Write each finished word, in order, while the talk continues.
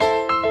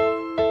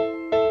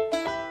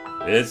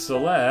It's the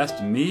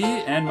last Me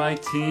and My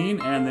Teen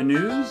and the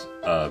News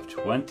of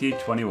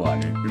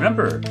 2021.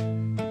 Remember,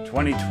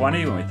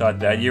 2020, when we thought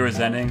that year was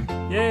ending?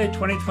 Yay,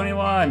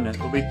 2021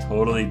 will be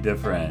totally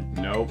different.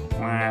 Nope.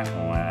 Wah,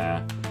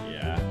 wah.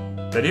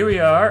 Yeah. But here we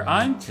are.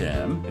 I'm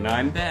Tim. And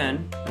I'm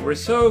Ben. And we're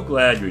so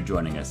glad you're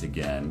joining us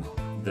again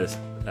this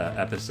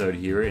episode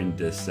here in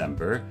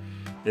December.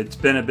 It's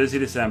been a busy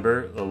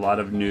December, a lot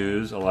of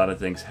news, a lot of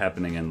things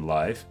happening in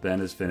life. Ben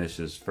has finished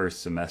his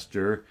first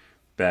semester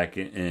back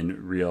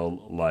in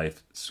real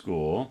life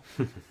school,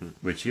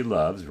 which he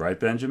loves, right,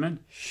 Benjamin?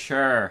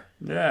 Sure.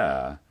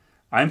 Yeah.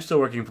 I'm still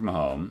working from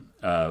home,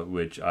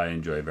 which I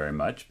enjoy very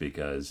much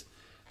because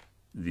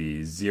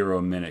the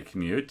 0-minute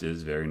commute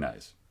is very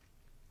nice.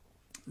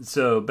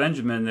 So,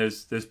 Benjamin,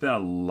 there's been a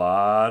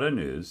lot of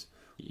news.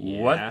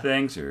 Yeah. What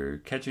things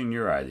are catching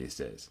your eye these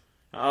days?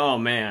 Oh,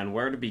 man,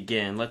 where to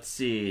begin? Let's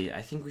see.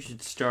 I think we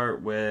should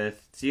start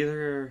with, it's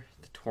either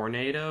the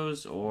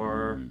tornadoes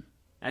or...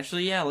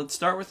 Actually, yeah, let's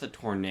start with the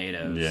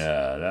tornadoes.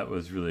 Yeah, that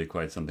was really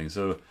quite something.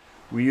 So,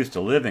 we used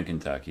to live in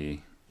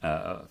Kentucky,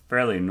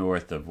 fairly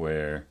north of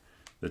where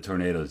the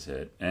tornadoes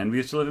hit. And we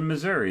used to live in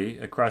Missouri,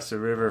 across the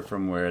river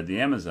from where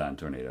the Amazon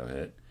tornado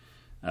hit,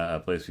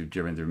 a place we've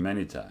driven through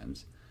many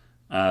times.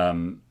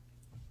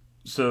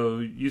 So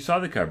you saw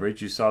the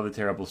coverage, you saw the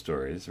terrible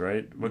stories,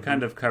 right? What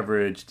kind of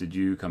coverage did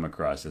you come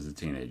across as a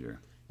teenager?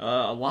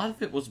 A lot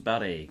of it was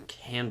about a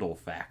candle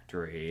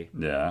factory.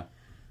 Yeah.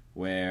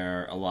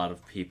 Where a lot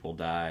of people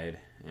died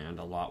and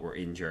a lot were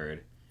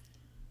injured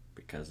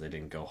because they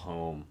didn't go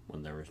home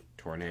when there were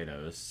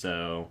tornadoes.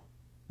 So,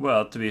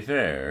 well, to be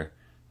fair,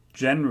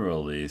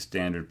 generally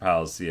standard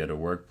policy at a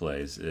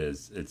workplace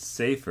is it's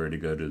safer to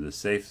go to the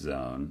safe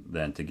zone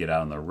than to get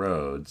out on the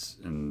roads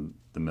in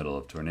the middle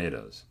of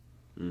tornadoes.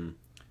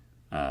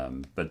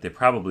 But they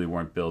probably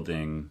weren't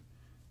building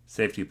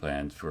safety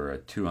plans for a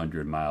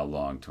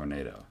 200-mile-long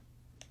tornado.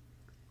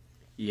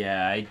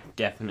 yeah, I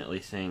definitely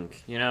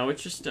think,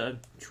 it's just a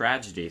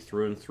tragedy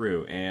through and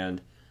through.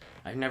 And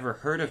I've never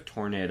heard of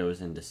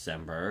tornadoes in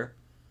December.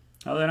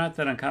 Oh, they're not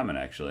that uncommon,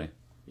 actually.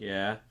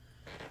 Yeah.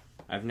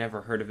 I've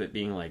never heard of it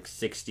being like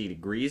 60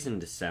 degrees in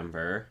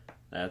December.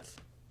 That's...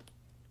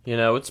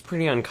 it's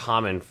pretty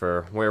uncommon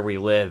for where we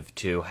live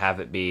to have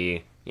it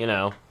be,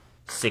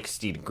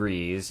 60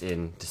 degrees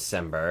in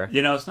December.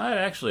 It's not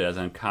actually as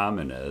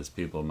uncommon as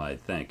people might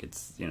think.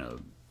 It's,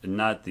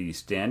 not the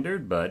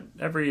standard, but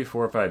every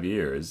 4 or 5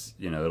 years,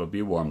 it'll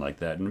be warm like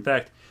that. And in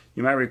fact,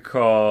 you might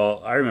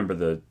recall, I remember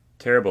the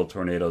terrible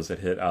tornadoes that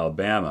hit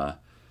Alabama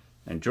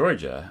and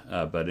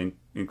Georgia, but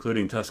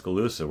including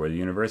Tuscaloosa, where the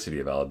University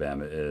of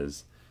Alabama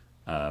is,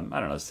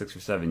 6 or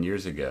 7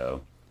 years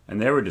ago.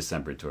 And there were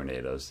December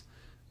tornadoes.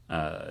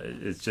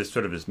 It's just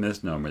sort of this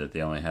misnomer that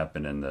they only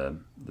happen in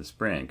the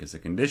spring, because the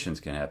conditions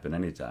can happen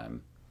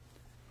anytime.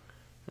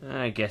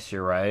 I guess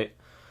you're right.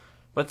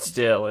 But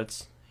still,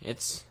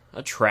 it's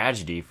a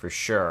tragedy for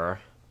sure.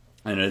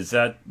 And is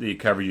that the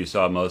coverage you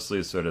saw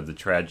mostly, sort of the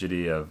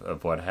tragedy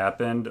of what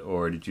happened,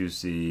 or did you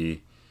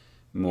see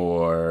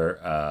more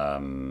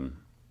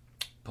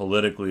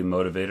politically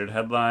motivated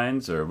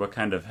headlines, or what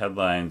kind of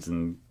headlines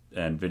and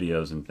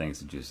videos and things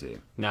did you see?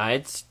 No,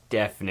 it's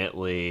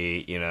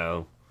definitely,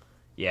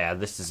 yeah,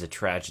 this is a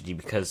tragedy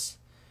because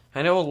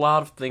I know a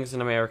lot of things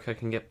in America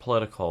can get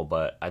political,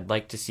 but I'd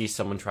like to see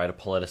someone try to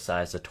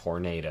politicize a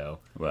tornado.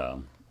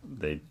 Well,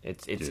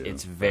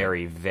 it's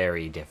very,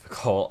 very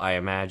difficult, I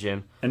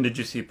imagine. And did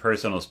you see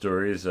personal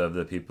stories of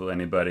the people,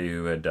 anybody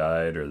who had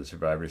died, or the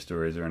survivor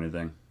stories or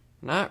anything?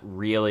 Not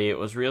really. It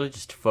was really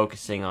just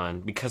focusing on,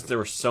 because there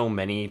were so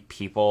many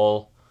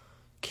people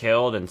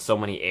killed and so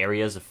many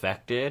areas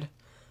affected,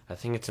 I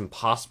think it's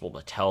impossible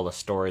to tell the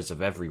stories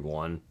of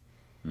everyone.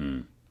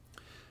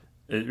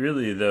 It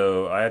really,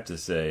 though, I have to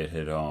say it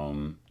hit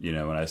home,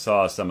 when I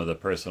saw some of the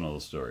personal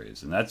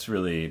stories. And that's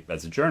really,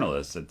 as a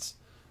journalist, it's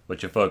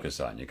what you focus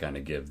on. You kind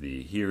of give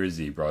here is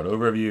the broad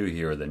overview,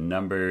 here are the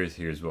numbers,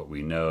 here's what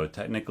we know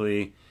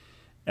technically.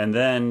 And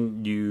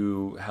then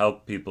you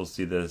help people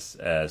see this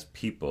as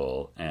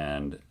people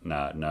and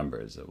not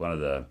numbers. One of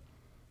the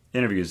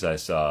interviews I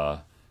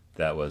saw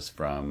that was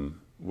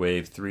from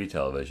Wave 3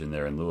 television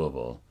there in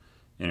Louisville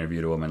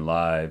interviewed a woman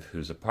live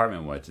whose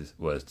apartment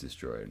was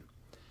destroyed.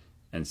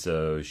 And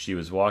so she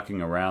was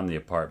walking around the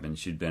apartment.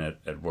 She'd been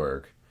at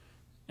work,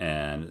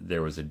 and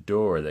there was a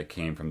door that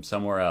came from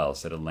somewhere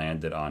else that had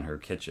landed on her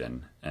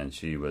kitchen, and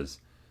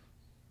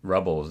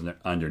rubble was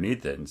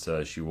underneath it. And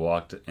so she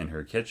walked in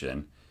her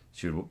kitchen.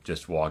 She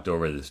just walked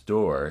over this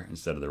door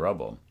instead of the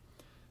rubble.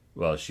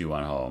 Well, she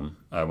went home.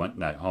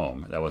 Not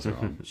home. That wasn't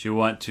home. She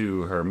went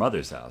to her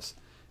mother's house,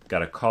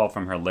 got a call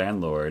from her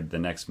landlord the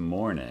next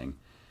morning,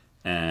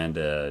 and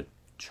a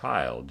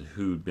child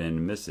who'd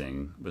been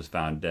missing was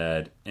found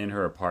dead in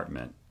her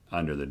apartment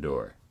under the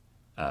door.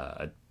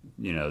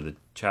 The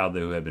child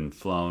who had been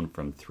flown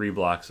from 3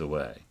 blocks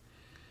away.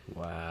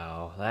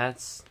 Wow,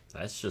 that's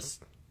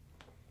just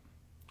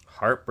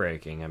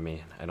heartbreaking. I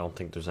mean, I don't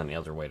think there's any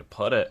other way to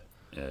put it.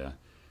 Yeah.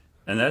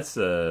 And that's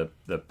the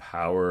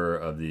power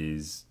of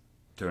these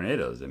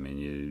tornadoes. I mean,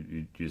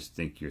 you just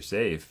think you're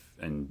safe,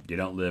 and you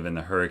don't live in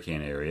the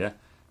hurricane area.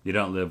 You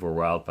don't live where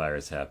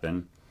wildfires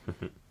happen,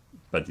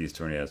 but these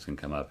tornadoes can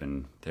come up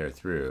and tear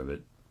through.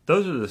 But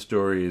those are the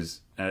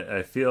stories.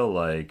 I feel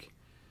like,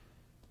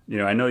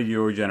 I know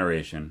your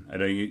generation. I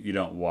know you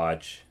don't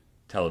watch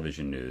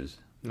television news.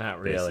 Not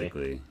really.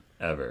 Basically,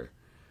 ever.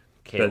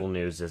 Cable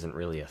news isn't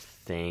really a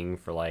thing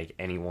for like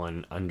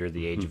anyone under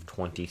the age of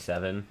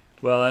 27.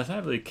 Well, that's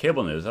not really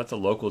cable news. That's a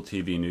local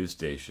TV news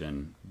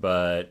station.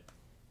 But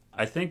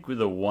I think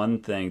the one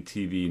thing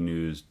TV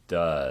news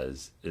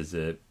does is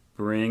it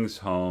brings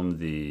home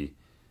the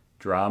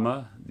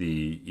drama,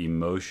 the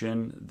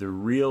emotion, the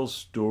real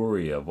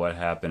story of what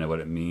happened and what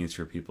it means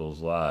for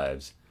people's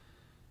lives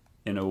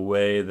in a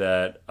way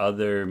that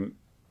other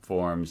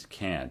forms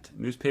can't.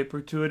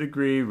 Newspaper to a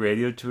degree,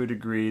 radio to a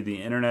degree,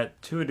 the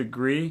internet to a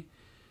degree,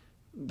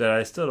 that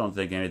I still don't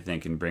think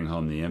anything can bring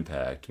home the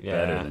impact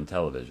better than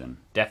television.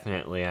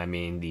 Definitely. I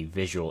mean, the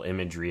visual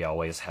imagery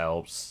always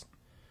helps.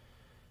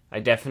 I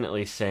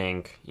definitely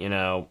think,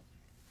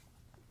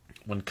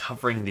 when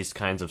covering these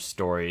kinds of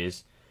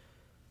stories,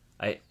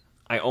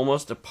 I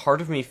almost, a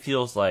part of me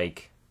feels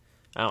like,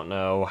 I don't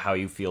know how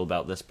you feel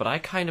about this, but I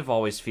kind of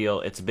always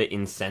feel it's a bit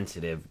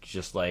insensitive to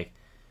just like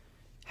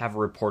have a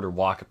reporter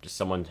walk up to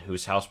someone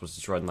whose house was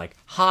destroyed and like,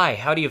 "Hi,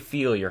 how do you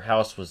feel your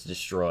house was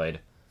destroyed?"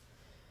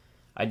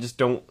 I just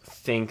don't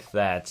think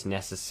that's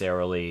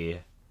necessarily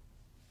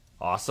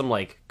awesome.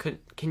 Like,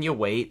 can you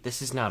wait?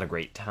 This is not a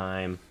great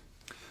time.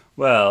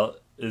 Well,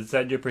 is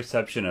that your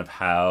perception of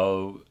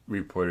how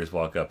reporters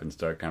walk up and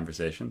start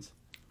conversations?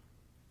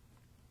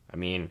 I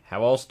mean,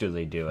 how else do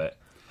they do it?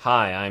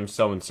 "Hi, I'm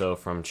so-and-so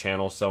from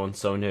channel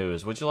so-and-so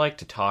news. Would you like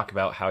to talk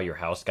about how your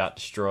house got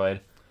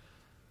destroyed?"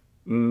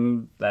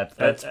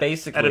 That's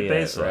basically at a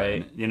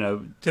baseline, it,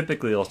 right?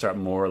 Typically it'll start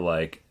more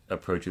like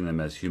approaching them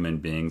as human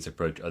beings,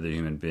 approach other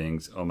human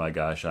beings. "Oh my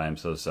gosh, I am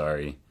so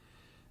sorry.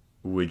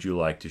 Would you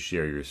like to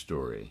share your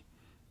story?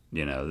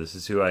 This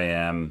is who I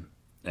am."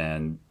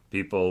 And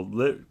people,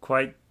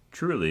 quite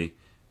truly,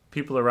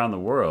 people around the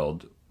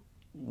world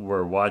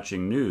were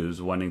watching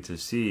news, wanting to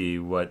see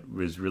what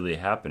was really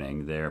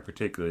happening there,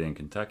 particularly in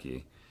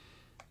Kentucky.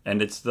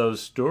 And it's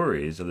those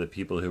stories of the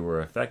people who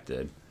were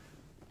affected.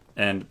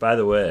 And by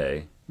the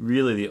way,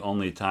 really the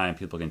only time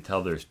people can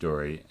tell their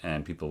story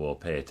and people will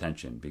pay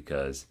attention,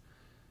 because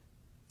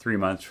 3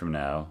 months from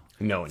now,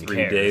 no one 3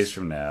 cares. days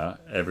from now,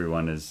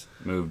 everyone has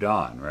moved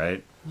on,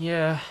 right?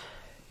 Yeah,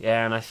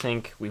 and I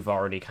think we've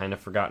already kind of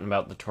forgotten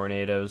about the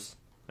tornadoes.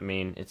 I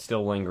mean, it's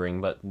still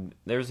lingering, but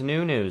there's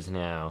new news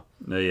now.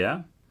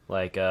 Yeah?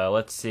 Like,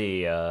 let's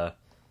see,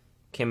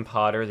 Kim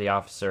Potter, the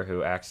officer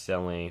who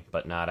accidentally,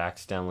 but not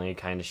accidentally,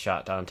 kind of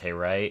shot Dante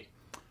Wright.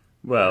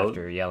 Well,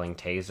 after yelling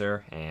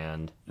taser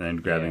and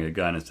grabbing a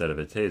gun instead of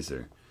a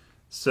taser.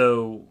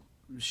 So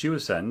she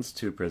was sentenced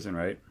to prison,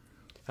 right?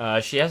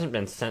 She hasn't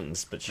been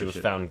sentenced, but she was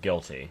found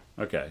guilty.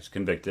 Okay, she's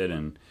convicted.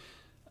 And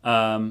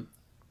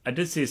I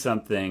did see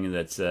something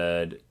that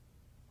said,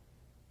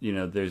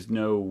 there's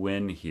no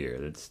win here.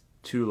 That's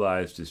 2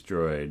 lives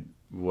destroyed.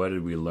 What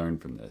did we learn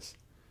from this?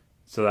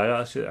 So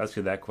I'll ask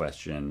you that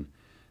question.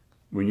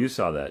 When you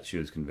saw that she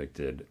was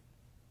convicted,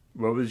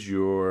 what was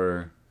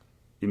your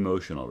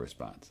emotional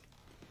response?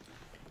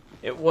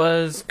 It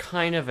was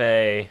kind of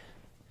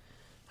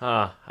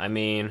I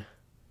mean,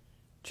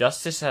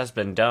 justice has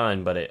been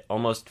done, but it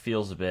almost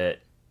feels a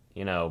bit,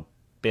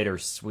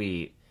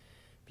 bittersweet,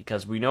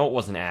 because we know it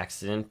was an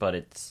accident, but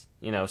it's,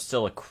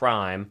 still a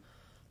crime.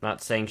 I'm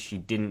not saying she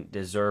didn't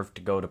deserve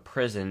to go to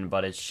prison,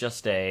 but it's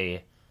just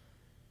a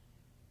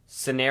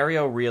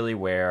scenario really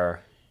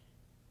where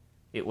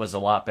it was a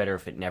lot better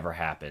if it never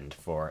happened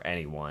for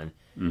anyone.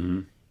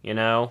 Mm-hmm.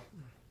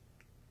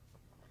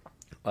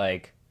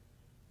 Like,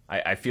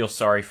 I feel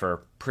sorry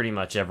for pretty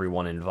much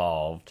everyone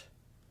involved.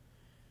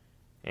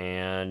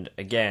 And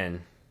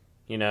again,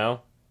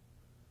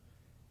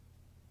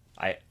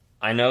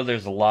 I know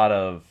there's a lot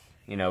of,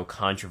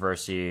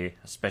 controversy,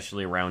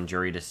 especially around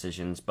jury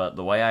decisions, but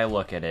the way I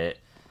look at it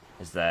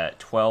is that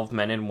 12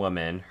 men and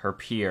women, her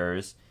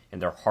peers, in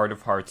their heart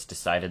of hearts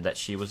decided that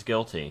she was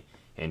guilty.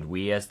 And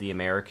we as the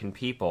American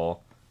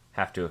people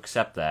have to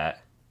accept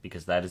that,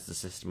 because that is the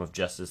system of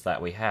justice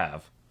that we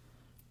have.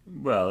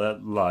 Well,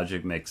 that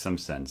logic makes some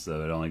sense,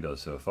 though it only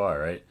goes so far,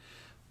 right?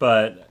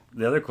 But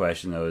the other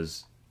question, though,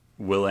 is,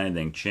 will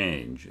anything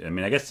change? I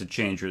mean, I guess the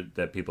change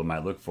that people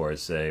might look for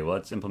is say, well,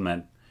 let's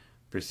implement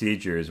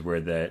procedures where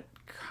that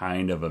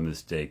kind of a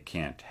mistake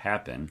can't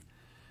happen.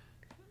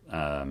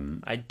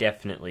 I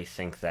definitely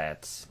think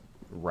that's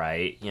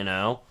right,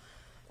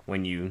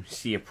 When you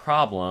see a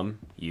problem,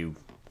 you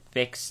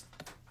fix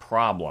the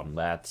problem.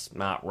 That's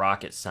not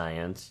rocket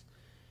science.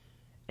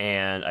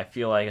 And I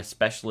feel like,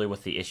 especially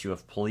with the issue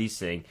of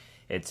policing,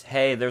 it's,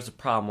 hey, there's a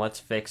problem, let's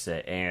fix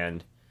it.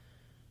 And,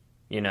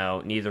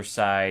 neither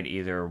side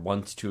either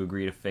wants to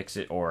agree to fix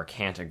it or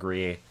can't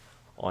agree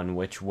on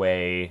which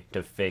way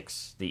to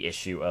fix the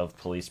issue of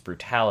police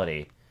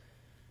brutality.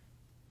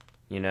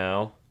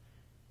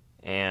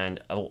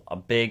 And a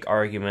big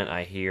argument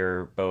I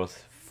hear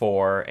both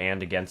for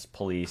and against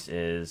police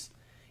is,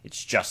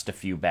 it's just a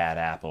few bad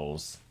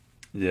apples.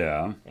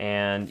 Yeah.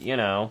 And,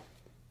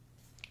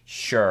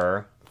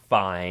 sure,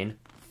 fine,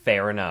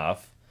 fair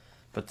enough.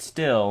 But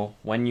still,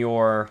 when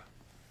you're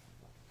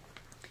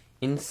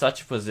in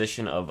such a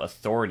position of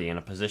authority, in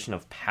a position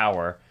of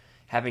power,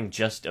 having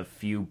just a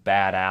few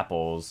bad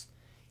apples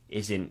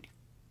isn't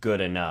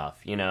good enough,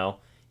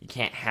 You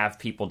can't have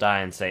people die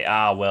and say,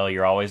 well,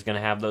 you're always going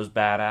to have those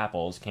bad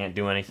apples. Can't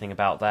do anything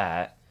about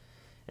that.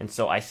 And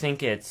so I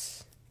think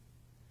it's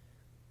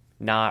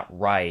not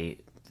right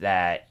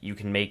that you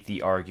can make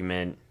the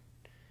argument,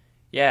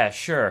 yeah,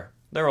 sure,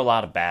 there are a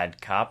lot of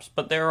bad cops,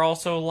 but there are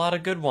also a lot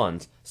of good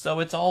ones. So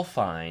it's all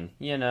fine,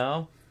 It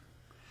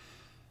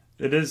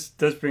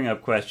does bring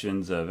up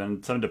questions of,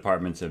 and some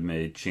departments have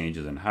made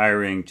changes in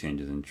hiring,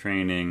 changes in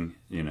training.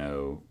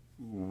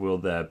 Will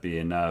that be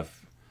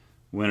enough?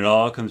 When it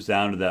all comes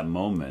down to that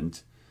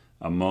moment,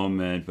 a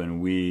moment when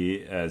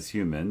we as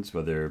humans,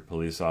 whether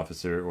police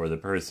officer or the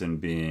person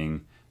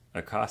being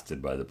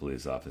accosted by the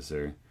police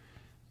officer,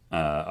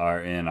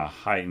 are in a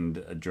heightened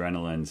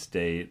adrenaline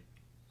state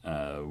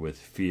with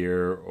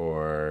fear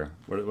or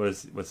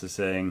what's the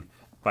saying?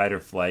 Fight or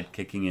flight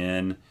kicking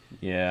in.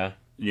 Yeah.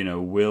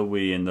 Will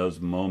we in those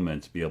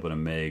moments be able to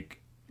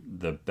make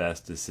the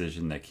best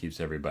decision that keeps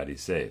everybody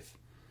safe?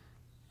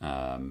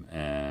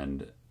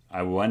 And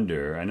I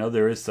wonder, I know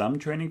there is some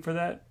training for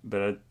that,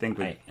 but I think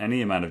with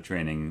any amount of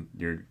training,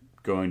 you're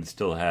going to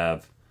still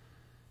have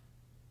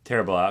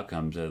terrible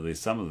outcomes at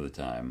least some of the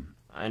time.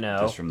 I know.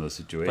 Just from those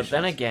situations. But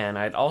then again,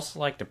 I'd also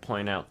like to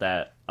point out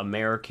that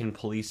American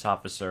police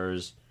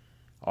officers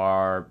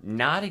are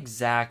not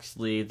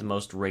exactly the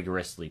most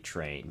rigorously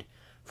trained.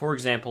 For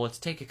example, let's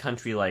take a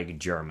country like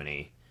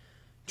Germany.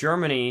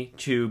 Germany,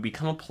 to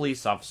become a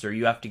police officer,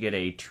 you have to get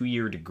a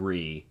 2-year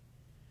degree.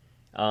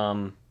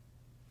 For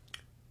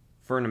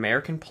an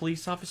American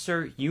police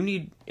officer,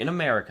 in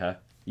America,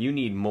 you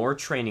need more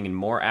training and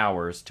more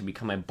hours to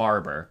become a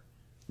barber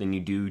than you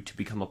do to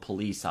become a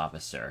police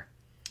officer.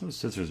 Those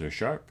scissors are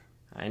sharp.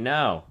 I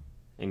know.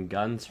 And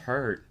guns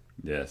hurt.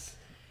 Yes.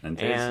 And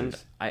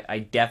tasers. And I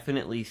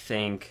definitely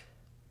think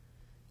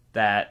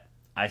that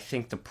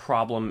the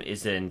problem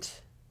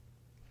isn't...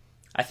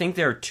 I think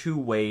there are two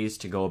ways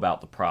to go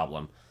about the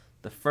problem.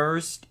 The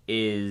first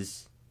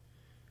is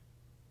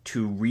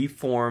to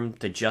reform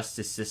the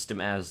justice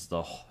system as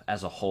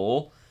a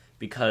whole,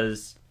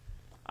 because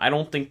I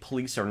don't think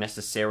police are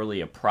necessarily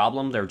a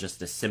problem, they're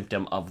just a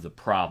symptom of the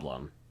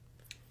problem.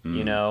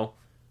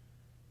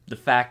 The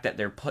fact that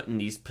they're put in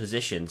these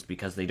positions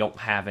because they don't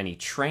have any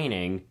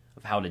training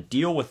of how to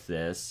deal with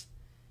this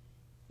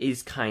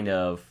is kind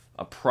of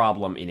a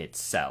problem in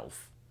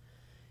itself.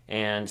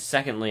 And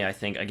secondly, I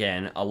think,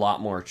 again, a lot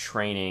more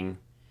training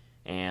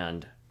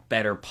and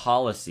better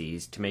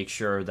policies to make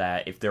sure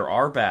that if there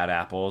are bad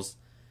apples,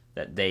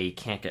 that they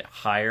can't get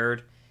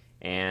hired,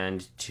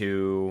 and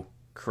to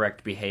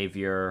correct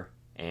behavior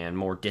and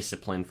more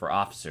discipline for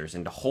officers,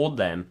 and to hold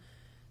them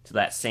to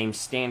that same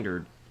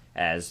standard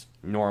as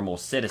normal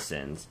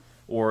citizens.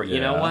 Or,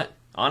 you know what?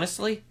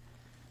 Honestly,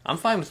 I'm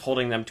fine with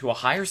holding them to a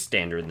higher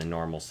standard than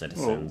normal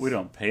citizens. Well, we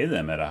don't pay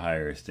them at a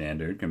higher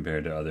standard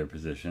compared to other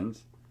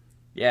positions.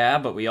 Yeah,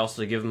 but we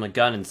also give them a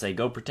gun and say,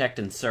 go protect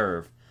and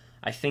serve.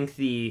 I think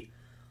the,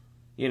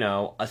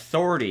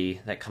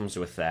 authority that comes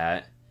with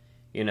that,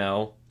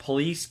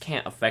 police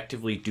can't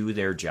effectively do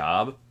their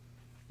job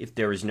if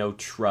there is no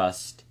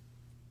trust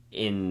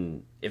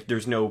if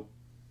there's no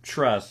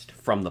trust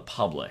from the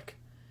public.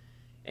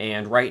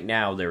 And right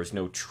now, there is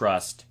no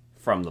trust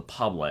from the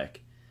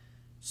public.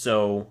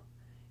 So,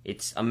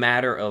 it's a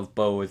matter of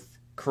both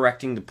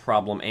correcting the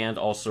problem and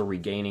also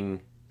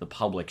regaining the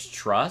public's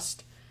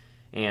trust.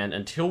 And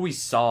until we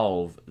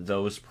solve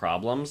those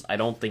problems, I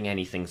don't think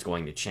anything's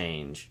going to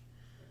change.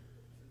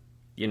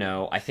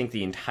 I think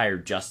the entire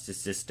justice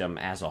system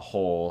as a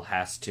whole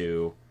has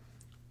to,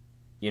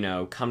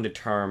 come to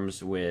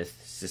terms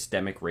with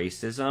systemic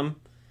racism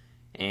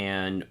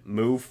and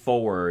move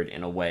forward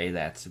in a way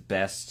that's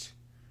best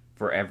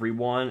for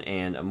everyone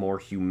and a more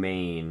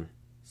humane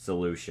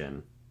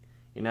solution.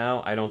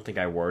 I don't think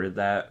I worded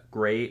that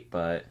great,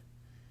 but...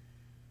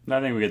 I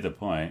think we get the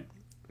point.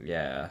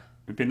 Yeah.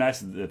 It'd be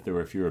nice if there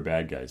were fewer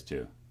bad guys,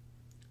 too.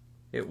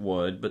 It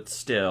would, but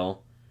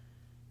still,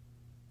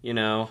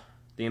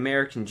 the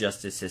American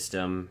justice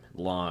system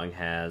long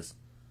has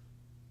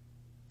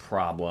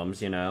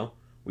problems,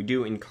 We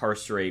do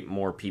incarcerate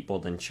more people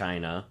than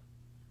China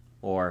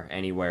or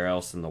anywhere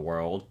else in the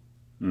world.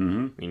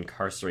 Mm-hmm. We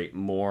incarcerate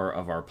more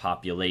of our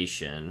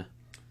population.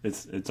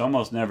 It's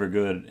almost never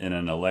good in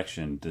an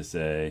election to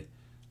say,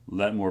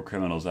 let more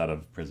criminals out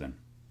of prison.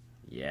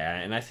 Yeah,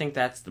 and I think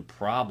that's the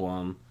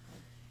problem,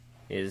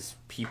 is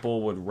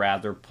people would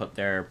rather put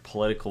their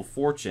political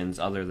fortunes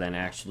other than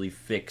actually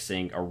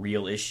fixing a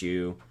real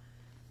issue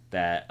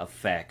that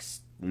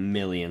affects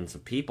millions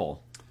of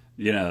people.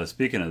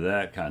 Speaking of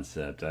that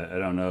concept, I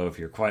don't know if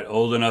you're quite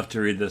old enough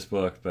to read this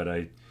book, but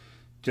I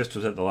just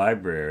was at the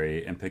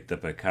library and picked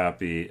up a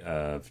copy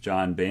of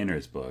John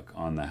Boehner's book,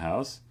 On the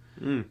House.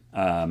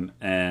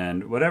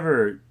 And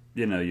whatever,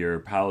 your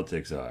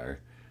politics are,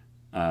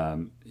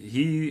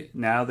 He,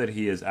 now that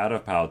he is out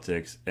of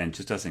politics and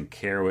just doesn't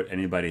care what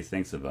anybody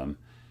thinks of him,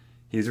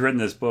 he's written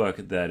this book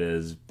that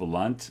is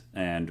blunt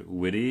and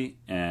witty,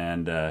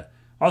 and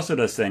also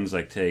does things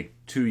like take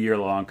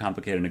 2-year-long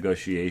complicated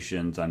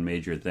negotiations on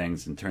major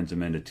things and turns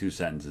them into 2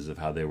 sentences of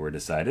how they were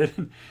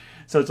decided.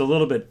 So it's a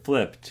little bit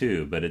flip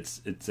too, but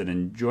it's an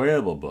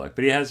enjoyable book.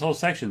 But he has whole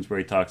sections where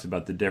he talks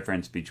about the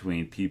difference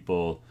between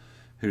people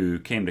who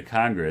came to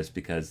Congress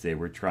because they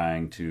were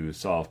trying to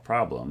solve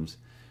problems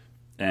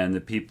and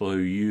the people who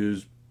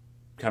use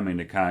coming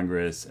to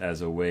Congress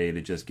as a way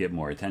to just get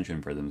more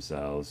attention for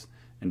themselves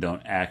and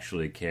don't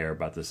actually care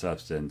about the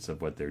substance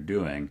of what they're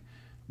doing.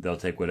 They'll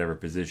take whatever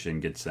position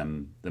gets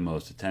them the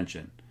most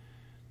attention.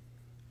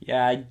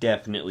 Yeah, I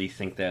definitely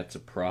think that's a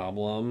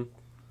problem.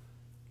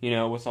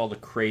 With all the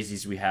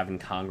crazies we have in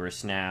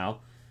Congress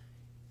now.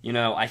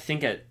 I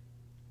think at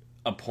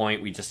a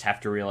point we just have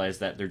to realize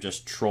that they're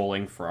just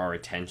trolling for our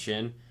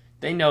attention.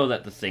 They know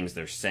that the things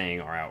they're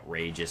saying are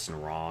outrageous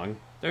and wrong.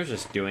 They're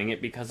just doing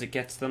it because it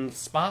gets them the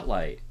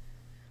spotlight.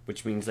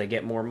 Which means they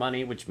get more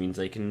money, which means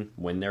they can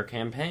win their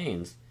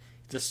campaigns.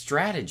 It's a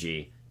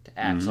strategy to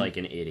act like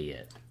an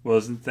idiot. Well,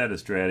 isn't that a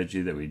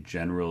strategy that we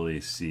generally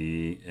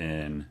see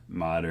in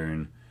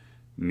modern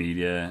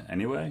media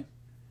anyway?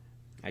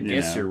 I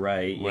guess you're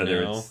right.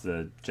 Whether it's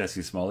the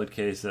Jussie Smollett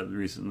case that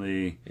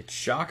recently... It's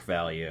shock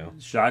value.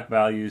 Shock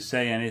value,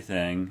 say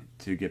anything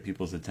to get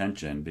people's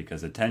attention,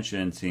 because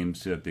attention seems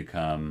to have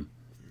become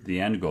the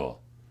end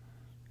goal.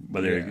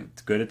 Whether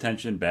it's good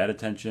attention, bad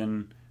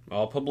attention...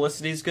 All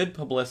publicity is good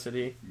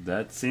publicity.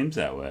 That seems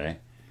that way,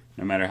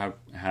 no matter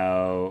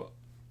how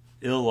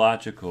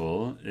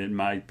illogical it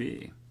might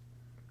be.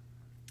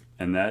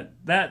 And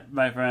that,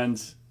 my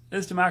friends,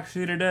 is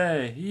democracy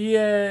today.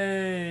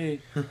 Yay!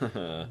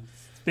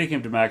 Speaking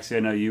of democracy, I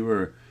know you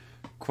were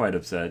quite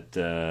upset.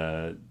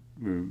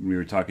 We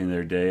were talking the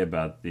other day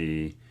about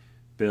the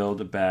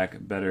Build Back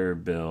Better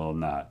bill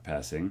not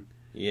passing.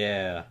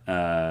 Yeah.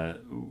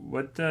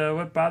 What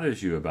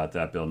bothers you about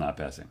that bill not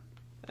passing?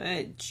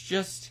 It's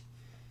just,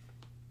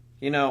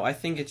 I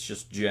think it's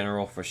just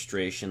general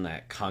frustration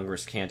that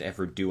Congress can't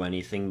ever do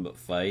anything but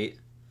fight.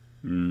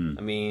 I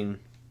mean...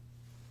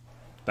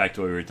 Back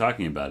to what we were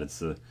talking about.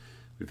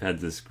 We've had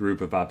this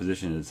group of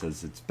opposition that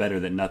says it's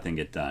better that nothing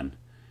get done,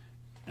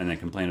 and then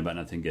complain about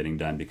nothing getting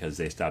done because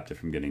they stopped it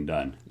from getting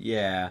done.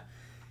 Yeah.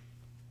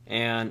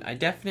 And I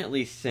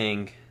definitely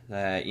think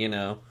that,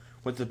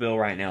 with the bill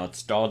right now, it's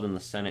stalled in the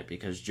Senate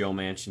because Joe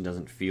Manchin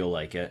doesn't feel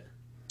like it.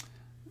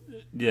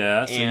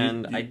 Yeah.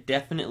 So I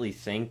definitely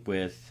think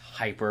with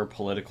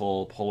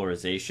hyper-political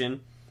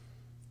polarization,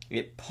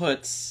 it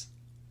puts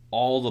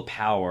all the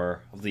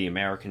power of the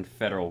American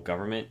federal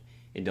government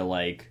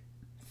into,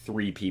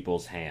 3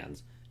 people's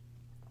hands.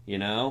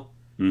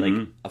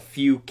 Like, a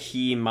few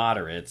key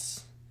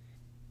moderates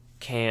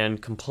can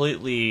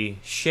completely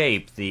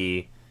shape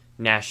the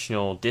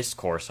national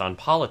discourse on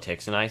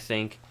politics. And I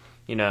think,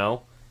 is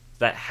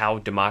that how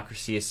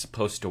democracy is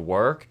supposed to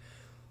work?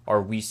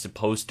 Are we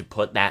supposed to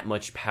put that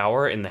much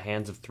power in the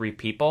hands of 3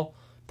 people?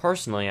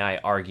 Personally, I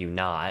argue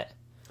not.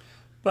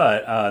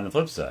 But on the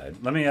flip side,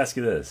 let me ask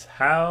you this.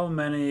 How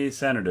many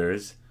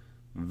senators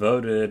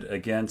voted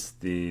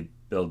against the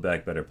Build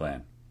Back Better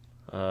plan?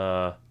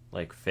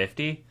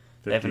 50?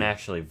 They haven't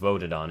actually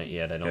voted on it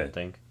yet, I don't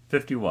think.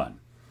 51,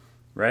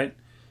 right?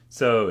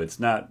 So it's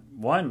not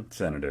one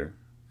senator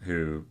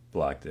who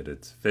blocked it.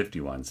 It's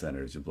 51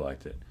 senators who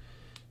blocked it.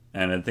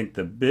 And I think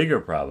the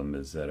bigger problem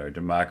is that our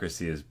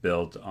democracy is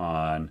built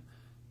on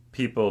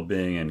people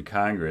being in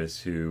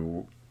Congress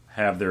who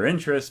have their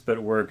interests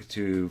but work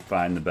to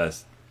find the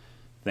best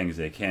things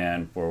they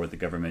can for what the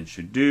government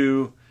should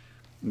do.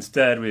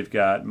 Instead, we've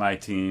got my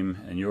team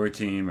and your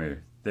team,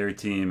 or their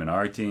team and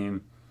our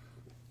team,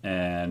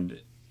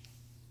 and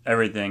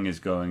everything is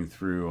going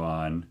through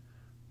on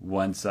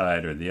one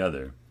side or the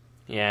other.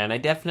 Yeah, and I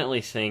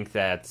definitely think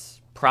that's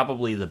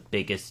probably the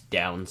biggest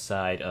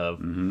downside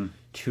of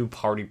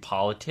two-party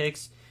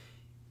politics.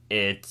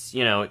 It's,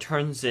 it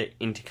turns it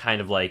into kind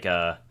of like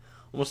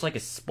almost like a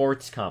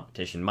sports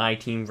competition, my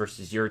team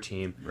versus your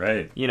team.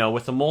 Right.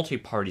 With a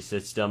multi-party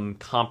system,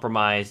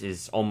 compromise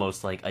is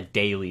almost like a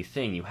daily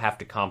thing. You have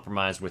to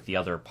compromise with the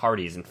other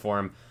parties and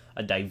form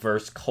a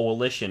diverse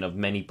coalition of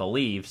many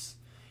beliefs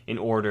in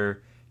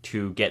order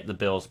to get the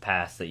bills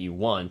passed that you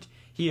want.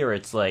 Here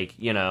it's like,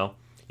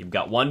 you've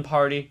got one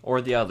party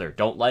or the other.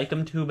 Don't like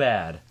them, too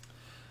bad.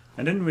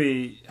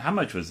 And how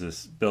much was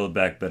this Build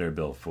Back Better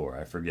bill for?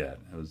 I forget.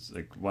 It was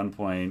like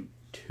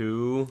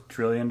 $1.2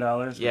 trillion?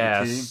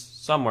 Yeah,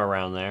 somewhere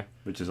around there.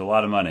 Which is a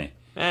lot of money.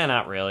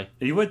 Not really.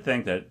 You would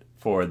think that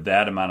for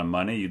that amount of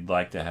money, you'd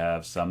like to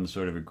have some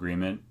sort of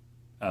agreement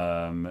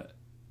on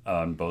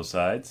both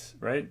sides,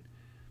 right?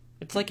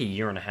 It's like a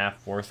year and a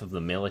half worth of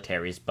the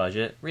military's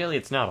budget. Really,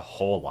 it's not a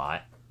whole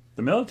lot.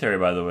 The military,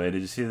 by the way,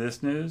 did you see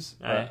this news?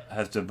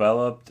 Has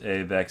developed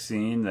a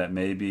vaccine that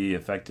may be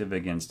effective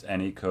against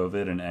any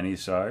COVID and any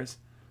SARS.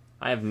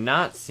 I have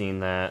not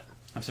seen that.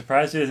 I'm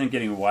surprised it isn't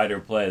getting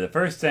wider play. The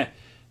first thing,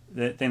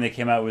 the thing they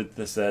came out with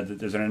that said that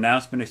there's an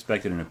announcement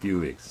expected in a few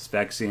weeks. This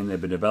vaccine they've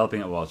been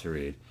developing at Walter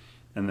Reed,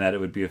 and that it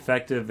would be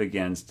effective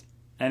against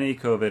any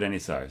COVID, any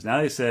SARS.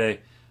 Now they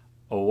say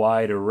a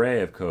wide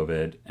array of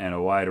COVID and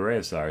a wide array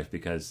of SARS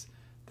because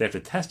they have to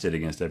test it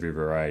against every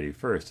variety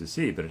first to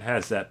see, but it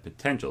has that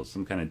potential,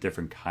 some kind of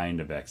different kind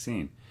of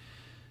vaccine.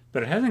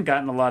 But it hasn't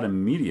gotten a lot of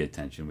media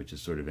attention, which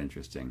is sort of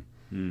interesting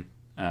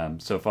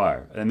so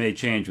far. It may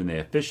change when they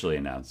officially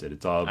announce it.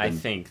 It's all been... I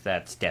think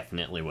that's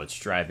definitely what's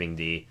driving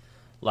the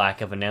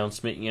lack of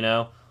announcement, you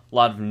know? A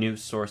lot of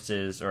news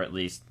sources, or at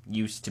least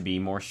used to be,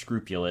 more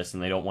scrupulous,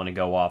 and they don't want to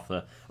go off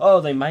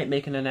they might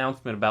make an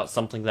announcement about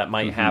something that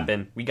might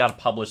happen. We got to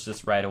publish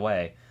this right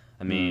away.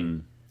 I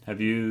mean... Have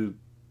you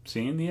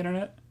seen the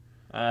internet?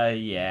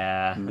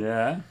 Yeah.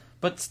 Yeah?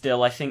 But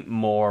still, I think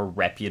more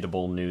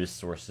reputable news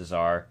sources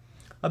are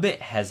a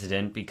bit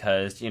hesitant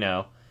because, you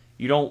know,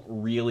 you don't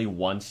really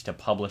want to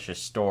publish a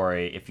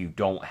story if you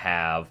don't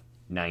have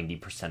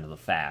 90% of the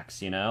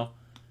facts, you know?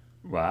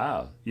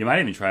 Wow. You might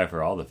even try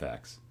for all the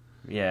facts.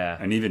 Yeah.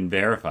 And even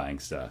verifying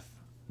stuff,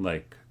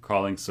 like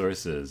calling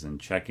sources and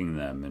checking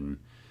them and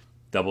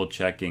double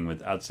checking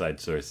with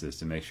outside sources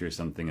to make sure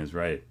something is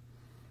right.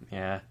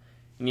 Yeah.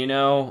 And you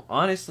know,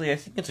 honestly, I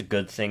think it's a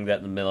good thing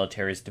that the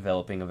military is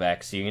developing a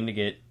vaccine to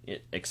get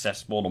it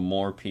accessible to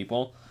more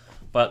people.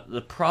 But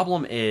the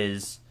problem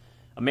is,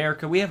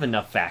 America, we have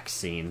enough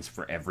vaccines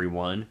for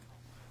everyone.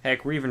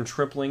 Heck, we're even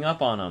tripling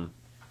up on them.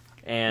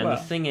 And the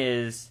thing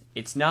is,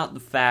 it's not the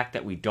fact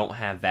that we don't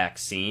have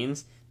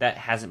vaccines. That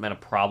hasn't been a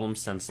problem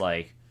since,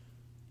 like,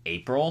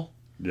 April.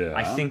 Yeah.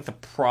 I think the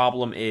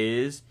problem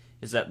is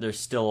that there's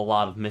still a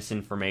lot of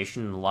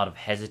misinformation and a lot of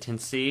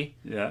hesitancy.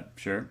 Yeah,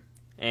 sure.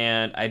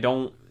 And I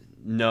don't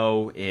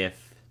know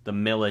if the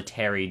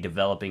military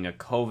developing a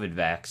COVID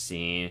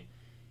vaccine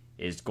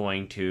is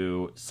going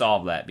to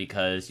solve that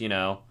because, you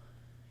know,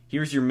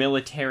 here's your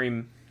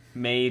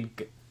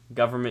military-made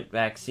government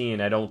vaccine.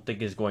 I don't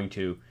think is going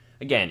to...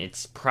 Again,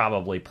 it's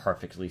probably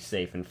perfectly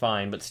safe and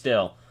fine, but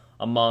still,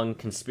 among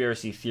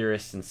conspiracy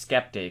theorists and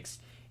skeptics,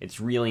 it's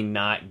really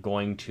not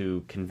going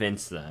to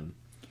convince them.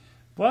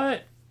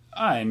 What?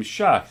 I'm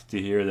shocked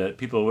to hear that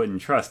people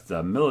wouldn't trust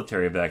a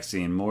military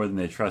vaccine more than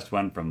they trust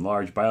one from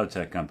large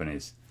biotech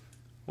companies.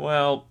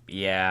 Well,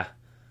 yeah.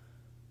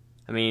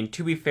 I mean,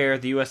 to be fair,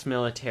 the U.S.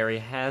 military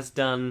has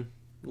done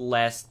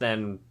less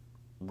than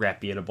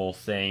reputable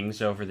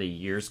things over the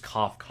years.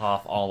 Cough,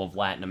 cough, all of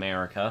Latin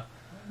America.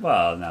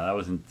 Well, no, that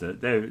wasn't...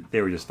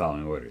 They were just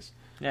following orders.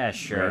 Yeah,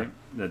 sure. Right?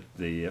 That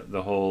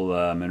the whole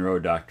Monroe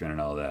Doctrine and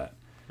all that.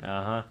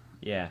 Uh-huh.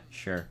 Yeah,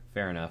 sure.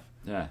 Fair enough.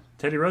 Yeah.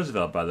 Teddy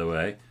Roosevelt, by the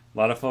way. A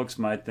lot of folks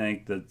might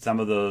think that some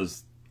of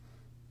those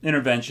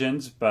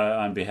interventions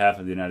on behalf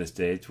of the United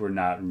States were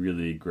not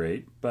really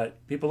great,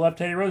 but people love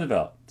Teddy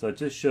Roosevelt. So it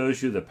just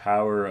shows you the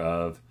power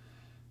of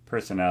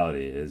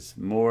personality is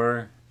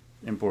more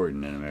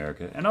important in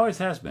America, and always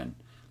has been,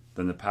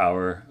 than the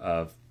power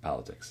of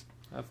politics.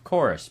 Of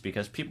course,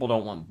 because people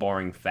don't want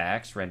boring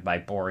facts read by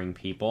boring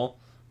people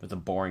with a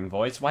boring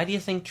voice. Why do you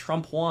think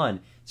Trump won?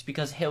 It's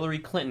because Hillary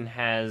Clinton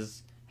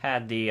has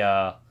had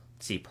the,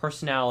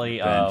 personality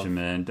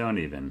Benjamin, don't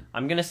even.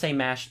 I'm going to say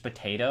mashed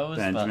potatoes.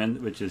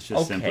 Benjamin, which is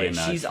just simply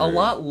not she's true. a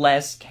lot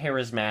less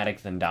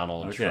charismatic than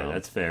Donald Trump. Okay,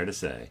 that's fair to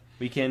say.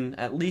 We can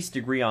at least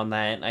agree on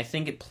that, and I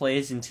think it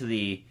plays into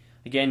the,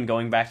 again,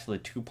 going back to the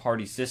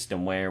two-party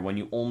system, where when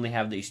you only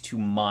have these two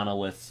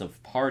monoliths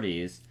of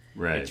parties...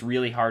 Right. It's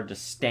really hard to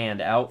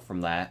stand out from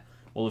that.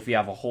 Well, if you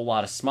have a whole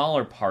lot of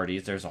smaller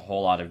parties, there's a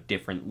whole lot of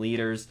different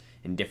leaders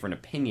and different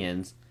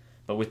opinions.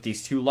 But with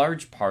these two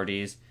large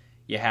parties,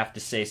 you have to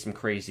say some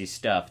crazy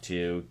stuff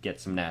to get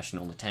some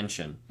national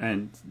attention.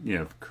 And, you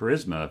know,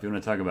 charisma, if you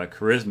want to talk about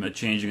charisma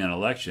changing an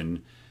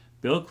election,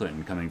 Bill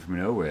Clinton coming from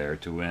nowhere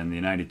to win the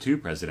 92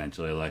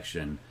 presidential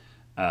election,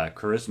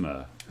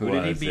 charisma Who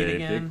did he beat a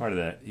again? big part of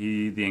that.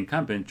 The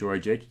incumbent,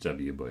 George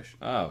H.W. Bush.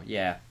 Oh,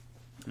 yeah.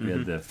 We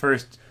had the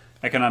first...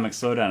 economic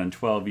slowdown in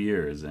 12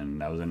 years,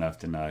 and that was enough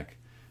to knock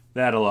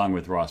that along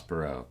with Ross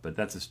Perot. But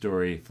that's a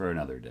story for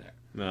another day.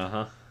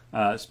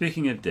 Uh-huh.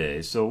 Speaking of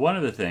days, so one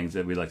of the things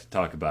that we like to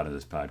talk about in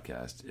this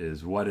podcast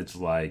is what it's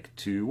like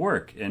to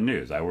work in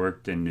news. I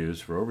worked in news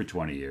for over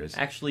 20 years.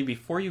 Actually,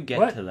 before you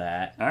get to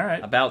that, all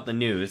right, about the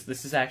news,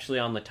 this is actually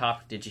on the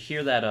topic. Did you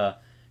hear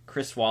that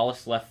Chris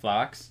Wallace left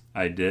Fox?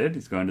 I did.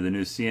 He's going to the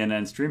new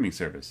CNN streaming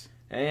service.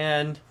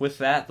 And with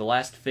that, the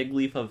last fig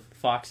leaf of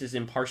Fox's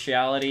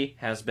impartiality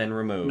has been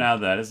removed. Now,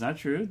 that is not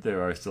true.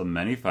 There are still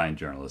many fine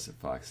journalists at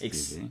Fox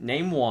TV.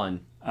 Name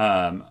one.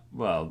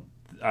 Well,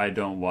 I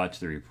don't watch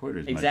the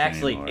reporters much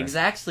anymore.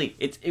 Exactly.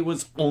 It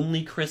was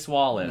only Chris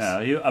Wallace.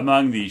 No,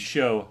 among the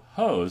show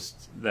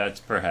hosts,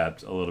 that's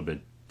perhaps a little bit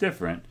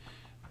different.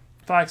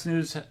 Fox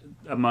News,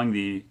 among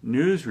the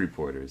news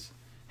reporters,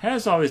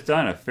 has always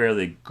done a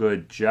fairly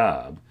good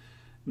job.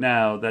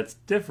 Now, that's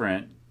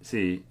different.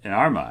 See, in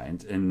our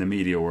minds, in the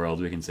media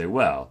world, we can say,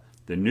 well,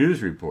 the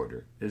news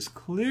reporter is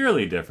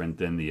clearly different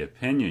than the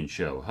opinion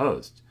show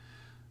host.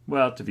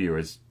 Well, to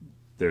viewers,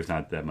 there's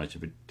not that much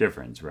of a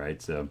difference,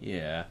 right? So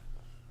yeah.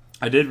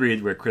 I did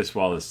read where Chris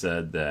Wallace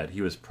said that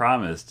he was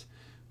promised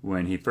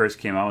when he first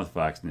came on with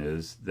Fox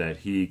News that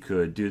he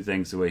could do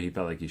things the way he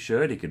felt like he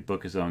should. He could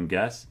book his own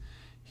guests.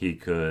 He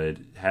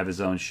could have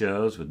his own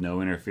shows with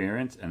no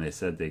interference. And they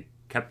said they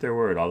kept their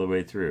word all the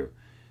way through.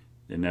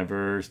 It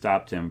never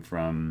stopped him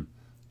from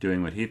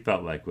doing what he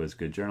felt like was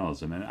good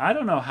journalism. And I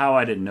don't know how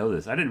I didn't know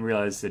this. I didn't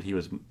realize that he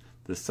was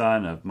the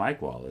son of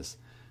Mike Wallace,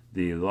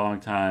 the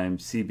longtime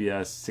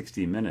CBS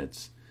 60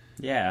 Minutes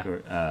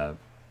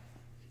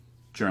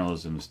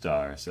journalism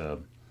star.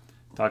 So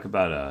talk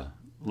about a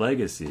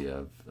legacy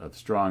of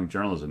strong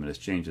journalism, and it's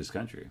changed this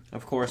country.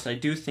 Of course, I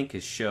do think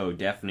his show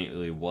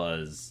definitely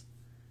was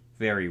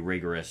very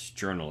rigorous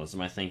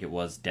journalism. I think it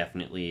was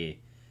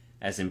definitely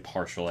as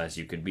impartial as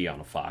you could be on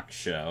a Fox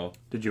show.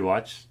 Did you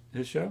watch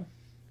his show?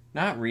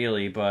 Not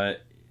really,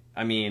 but,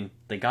 I mean,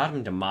 they got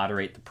him to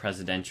moderate the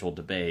presidential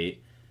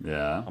debate.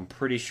 Yeah. I'm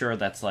pretty sure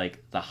that's,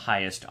 like, the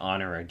highest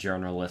honor a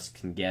journalist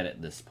can get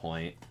at this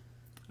point.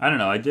 I don't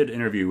know. I did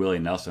interview Willie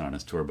Nelson on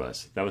his tour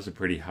bus. That was a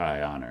pretty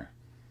high honor.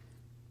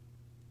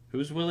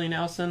 Who's Willie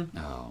Nelson?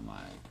 Oh,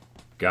 my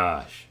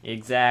gosh.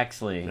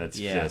 Exactly. That's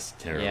just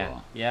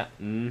terrible. Yeah.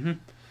 Mm-hmm.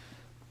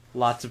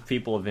 Lots of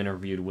people have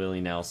interviewed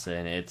Willie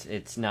Nelson.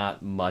 It's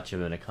not much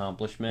of an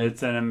accomplishment.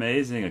 It's an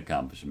amazing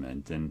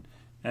accomplishment and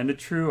a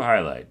true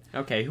highlight.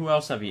 Okay, who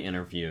else have you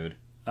interviewed?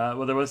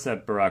 Well, there was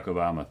that Barack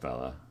Obama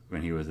fella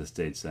when he was a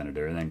state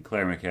senator, and then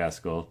Claire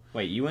McCaskill.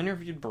 Wait, you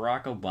interviewed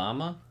Barack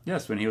Obama?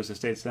 Yes, when he was a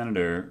state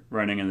senator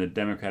running in the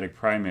Democratic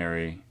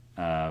primary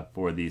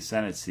for the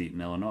Senate seat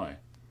in Illinois.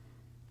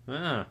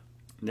 Ah.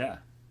 Yeah.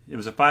 It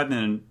was a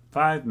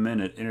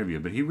 5-minute interview,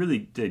 but he really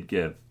did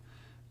give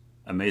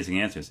amazing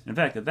answers. In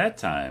fact, at that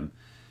time,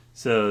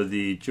 so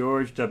the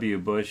George W.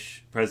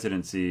 Bush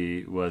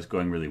presidency was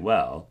going really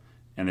well,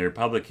 and the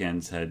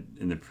Republicans had,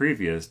 in the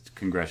previous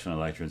congressional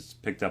elections,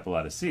 picked up a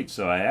lot of seats.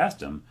 So I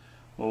asked him,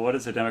 well, what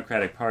does the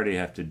Democratic Party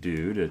have to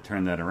do to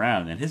turn that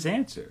around? And his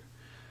answer,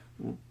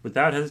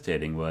 without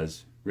hesitating,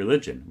 was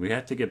religion. We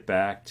have to get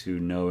back to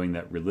knowing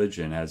that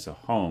religion has a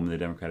home in the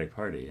Democratic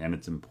Party, and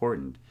it's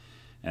important,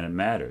 and it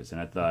matters.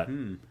 And I thought,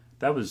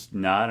 that was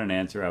not an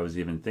answer I was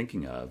even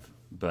thinking of,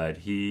 but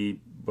he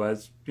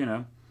was,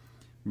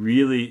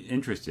 really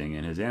interesting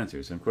in his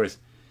answers. And of course,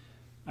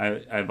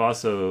 I've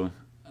also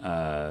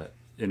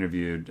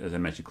interviewed, as I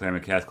mentioned, Claire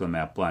McCaskill and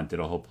Matt Blunt, did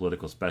a whole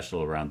political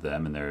special around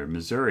them and their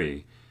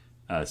Missouri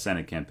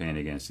Senate campaign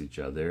against each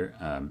other.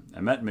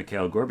 I met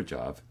Mikhail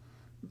Gorbachev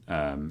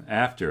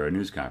after a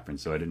news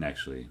conference, so I didn't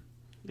actually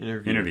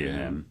interview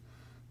him.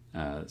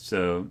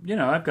 So,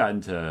 I've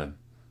gotten to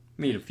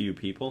meet a few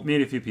people,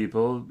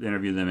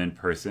 interview them in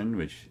person,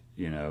 which,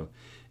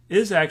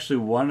 is actually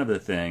one of the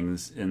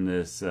things in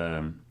this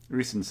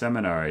recent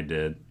seminar I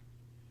did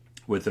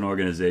with an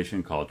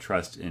organization called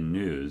Trust in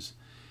News.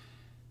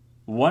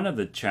 One of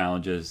the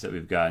challenges that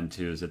we've gotten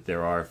to is that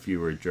there are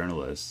fewer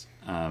journalists,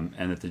 and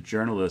that the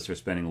journalists are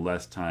spending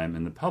less time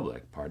in the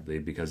public, partly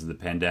because of the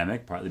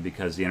pandemic, partly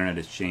because the internet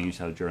has changed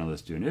how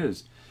journalists do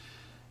news.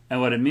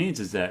 And what it means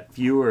is that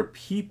fewer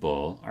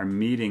people are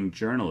meeting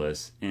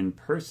journalists in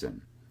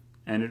person.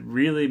 And it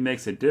really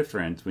makes a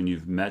difference when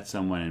you've met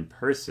someone in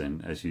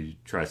person, as you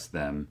trust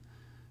them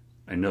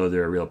and know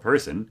they're a real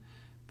person,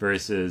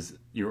 versus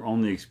your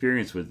only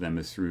experience with them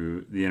is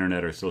through the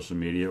internet or social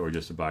media or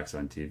just a box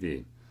on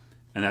TV.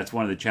 And that's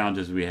one of the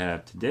challenges we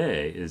have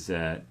today, is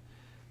that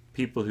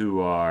people who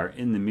are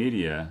in the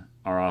media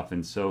are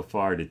often so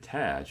far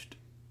detached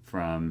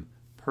from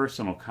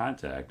personal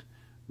contact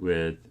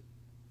with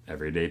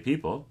everyday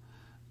people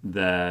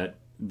that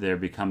there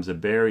becomes a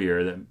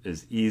barrier that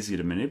is easy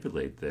to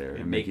manipulate there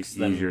and make it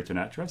easier to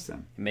not trust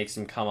them. It makes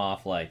them come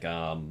off like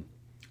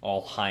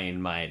all high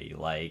and mighty,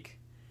 like,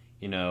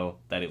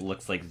 that it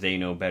looks like they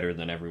know better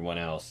than everyone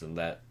else and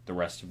that the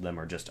rest of them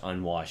are just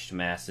unwashed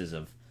masses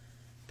of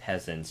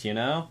peasants,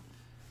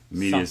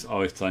 Media's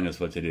always telling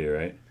us what to do,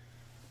 right?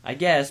 I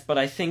guess, but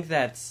I think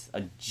that's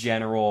a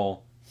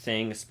general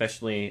thing,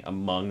 especially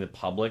among the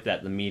public,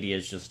 that the media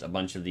is just a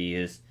bunch of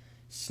these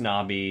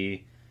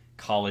snobby,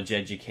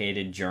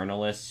 college-educated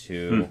journalists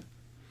who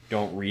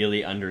don't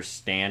really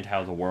understand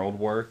how the world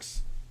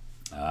works.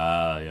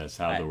 Ah, yes,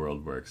 how the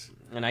world works.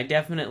 And I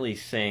definitely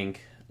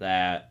think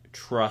that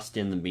trust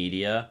in the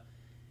media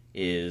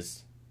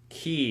is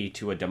key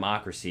to a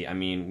democracy. I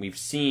mean, we've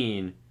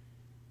seen,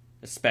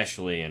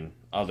 especially in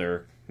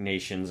other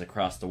nations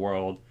across the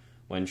world,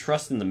 when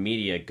trust in the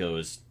media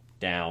goes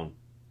down,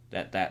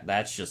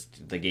 that's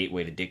just the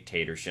gateway to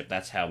dictatorship.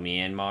 That's how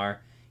Myanmar,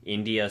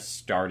 India's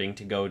starting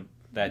to go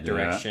that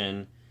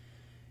direction.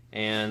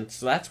 And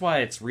so that's why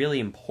it's really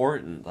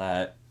important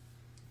that,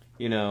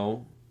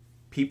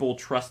 people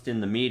trust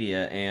in the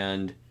media.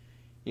 And,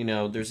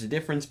 there's a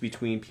difference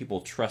between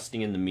people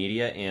trusting in the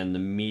media and the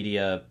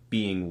media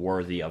being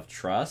worthy of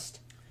trust.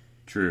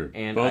 True.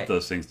 And both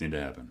those things need to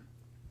happen.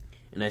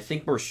 And I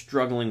think we're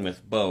struggling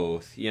with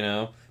both,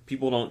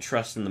 People don't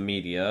trust in the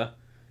media.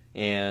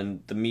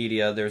 And the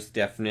media, there's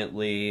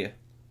definitely...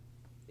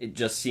 It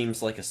just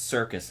seems like a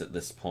circus at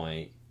this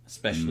point,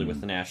 especially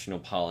with the national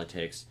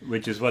politics.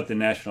 Which is what the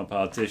national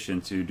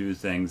politicians who do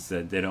things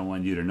that they don't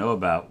want you to know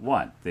about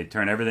want. They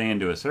turn everything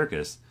into a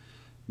circus,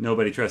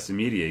 nobody trusts the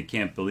media. You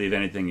can't believe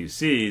anything you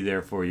see,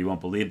 therefore you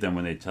won't believe them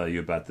when they tell you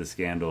about the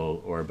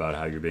scandal or about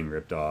how you're being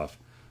ripped off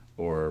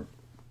or,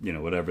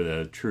 whatever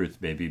the truth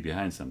may be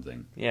behind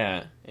something.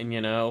 Yeah,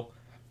 and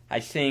I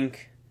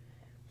think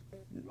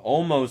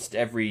almost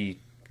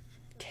every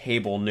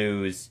cable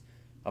news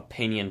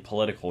opinion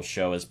political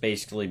show has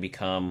basically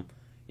become,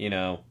 the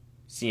old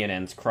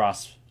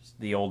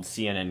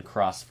CNN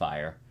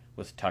Crossfire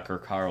with Tucker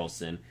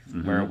Carlson,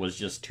 where it was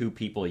just two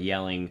people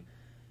yelling,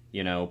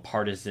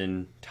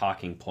 partisan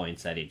talking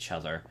points at each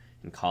other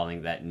and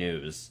calling that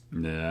news.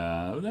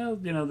 Yeah,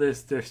 well, there's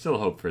still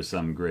hope for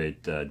some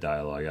great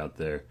dialogue out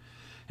there.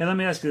 Hey, let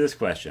me ask you this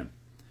question.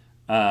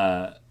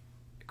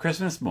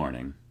 Christmas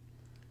morning.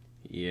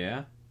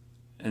 Yeah?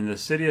 In the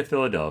city of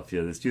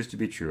Philadelphia, this used to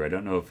be true, I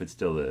don't know if it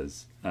still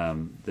is,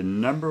 the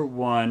number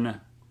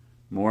one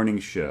morning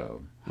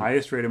show,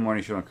 highest rated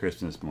morning show on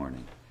Christmas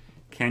morning.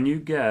 Can you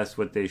guess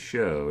what they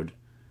showed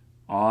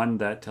on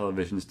that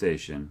television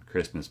station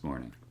Christmas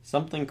morning?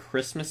 Something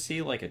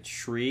Christmassy, like a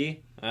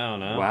tree? I don't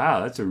know.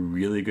 Wow, that's a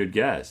really good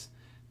guess.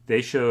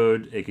 They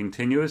showed a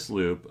continuous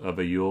loop of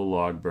a Yule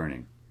log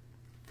burning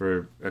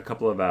for a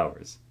couple of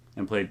hours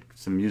and played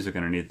some music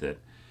underneath it,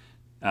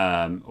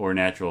 or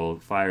natural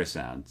fire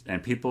sounds.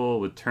 And people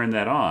would turn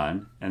that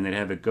on and they'd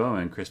have it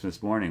going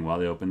Christmas morning while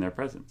they opened their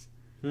presents.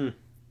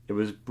 It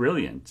was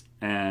brilliant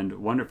and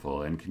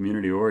wonderful and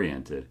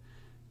community-oriented.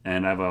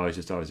 And I've always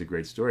a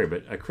great story.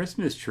 But a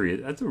Christmas tree,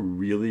 that's a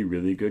really,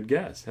 really good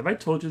guess. Have I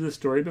told you this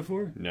story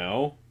before?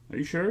 No. Are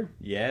you sure?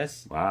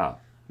 Yes. Wow.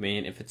 I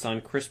mean, if it's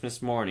on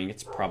Christmas morning,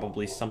 it's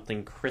probably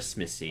something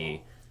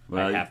Christmassy,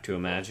 Well, I have to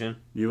imagine.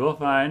 You will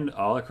find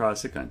all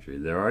across the country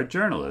there are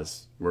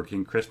journalists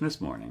working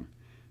Christmas morning,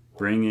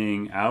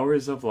 bringing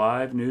hours of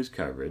live news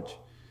coverage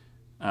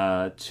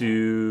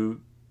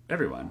to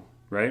everyone,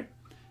 right?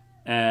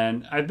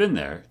 And I've been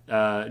there.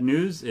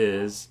 News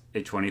is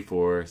a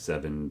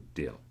 24/7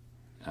 deal,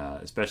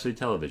 especially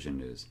television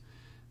news.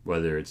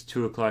 Whether it's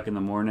 2 o'clock in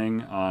the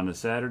morning on a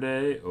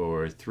Saturday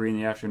or 3 in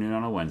the afternoon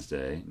on a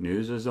Wednesday,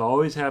 news is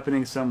always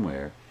happening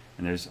somewhere,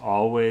 and there's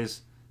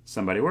always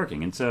somebody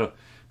working. And so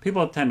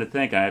people tend to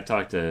think, I've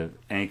talked to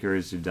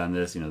anchors who've done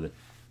this,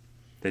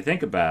 they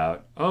think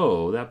about,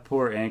 that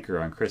poor anchor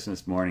on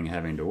Christmas morning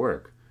having to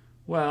work.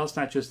 Well, it's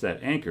not just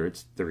that anchor,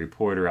 it's the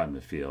reporter out in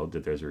the field,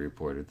 that there's a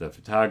reporter, the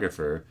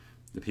photographer,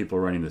 the people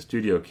running the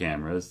studio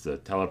cameras, the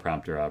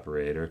teleprompter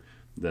operator,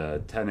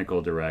 the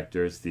technical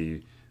directors,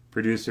 the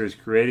producers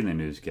creating the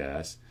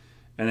newscast,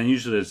 and then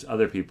usually there's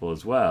other people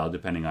as well,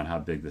 depending on how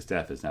big the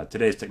staff is. Now,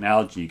 today's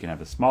technology, you can have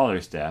a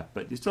smaller staff,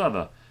 but you still have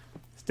a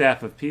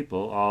staff of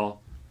people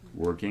all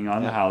working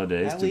on the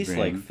holidays. At least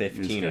like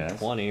 15 or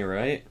 20,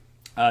 right?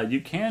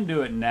 You can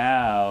do it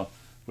now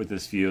with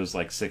as few as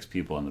like 6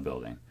 people in the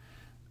building.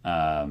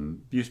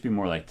 Used to be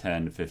more like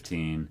 10 to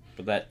 15,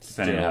 but that's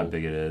depending on how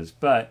big it is.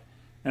 And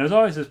there's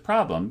always this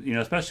problem,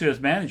 especially as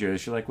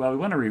managers, you're like, well, we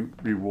want to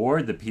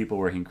reward the people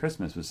working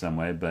Christmas with some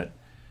way, but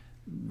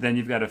then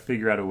you've got to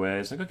figure out a way.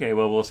 It's like, okay,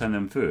 well, we'll send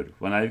them food.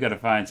 Well, now you've got to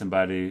find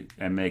somebody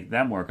and make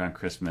them work on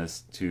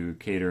Christmas to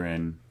cater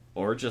in.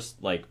 Or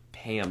just, like,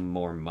 pay them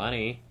more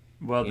money.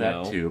 Well,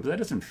 that too. But that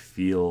doesn't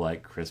feel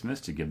like Christmas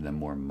to give them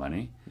more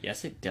money.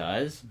 Yes, it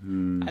does.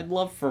 I'd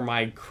love for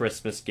my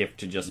Christmas gift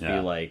to just be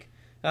like,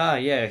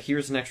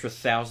 here's an extra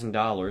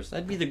 $1,000.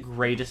 That'd be the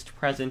greatest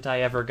present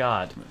I ever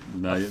got.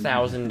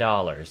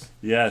 $1,000.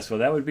 Yes, well,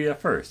 that would be a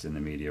first in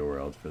the media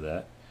world for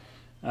that.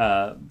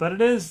 But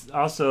it is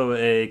also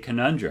a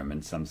conundrum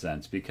in some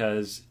sense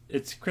because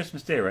it's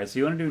Christmas Day, right? So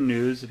you want to do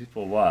news that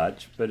people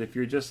watch, but if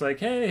you're just like,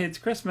 hey, it's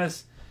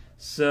Christmas,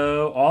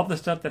 so all the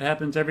stuff that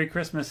happens every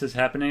Christmas is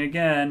happening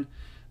again,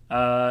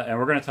 and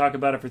we're going to talk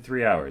about it for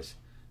 3 hours.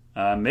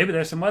 Maybe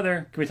there's some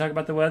weather. Can we talk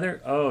about the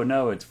weather? Oh,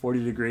 no, it's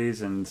 40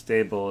 degrees and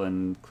stable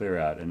and clear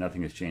out, and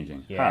nothing is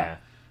changing. Yeah.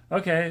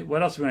 Okay,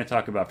 what else are we going to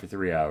talk about for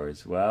 3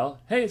 hours? Well,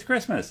 hey, it's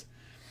Christmas.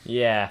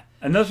 Yeah.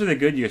 And those are the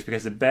good years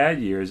because the bad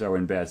years are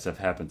when bad stuff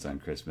happens on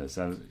Christmas.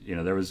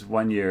 There was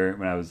one year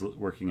when I was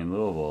working in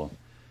Louisville,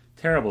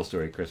 terrible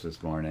story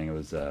Christmas morning. It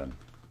was a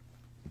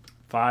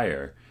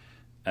fire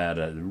at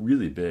a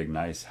really big,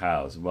 nice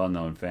house,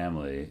 well-known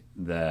family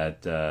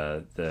that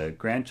the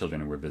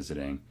grandchildren were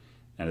visiting,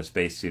 and a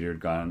space heater had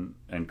gone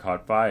and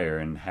caught fire,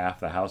 and half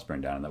the house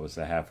burned down, and that was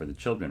the half where the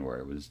children were.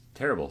 It was a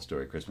terrible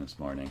story Christmas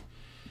morning.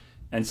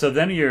 And so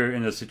then you're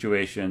in those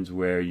situations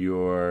where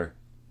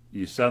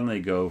you suddenly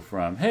go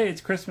from, hey,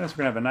 it's Christmas, we're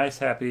going to have a nice,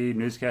 happy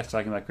newscast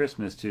talking about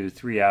Christmas, to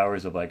 3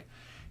 hours of like,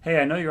 hey,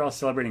 I know you're all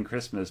celebrating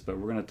Christmas, but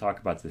we're going to talk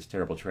about this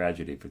terrible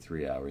tragedy for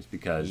 3 hours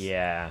because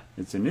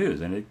it's the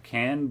news. And it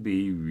can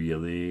be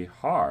really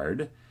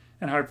hard,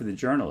 and hard for the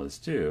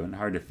journalists, too, and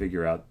hard to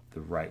figure out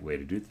the right way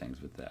to do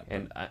things with that.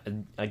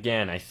 And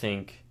again, I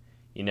think,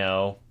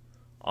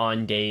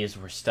 on days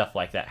where stuff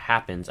like that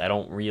happens, I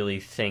don't really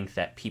think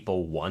that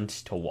people want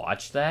to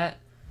watch that.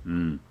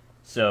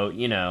 So,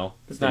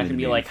 it's not going to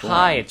be like,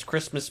 hi, it's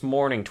Christmas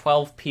morning,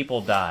 12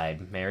 people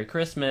died. Merry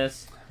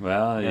Christmas.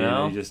 Well,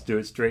 you just do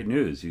it straight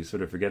news. You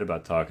sort of forget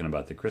about talking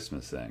about the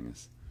Christmas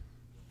things,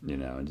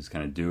 and just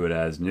kind of do it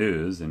as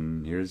news.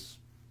 And here's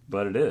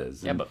but it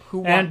is. Yeah, but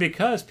who? And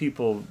because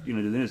people, do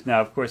the news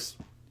now. Of course,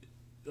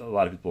 a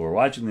lot of people are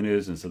watching the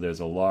news, and so there's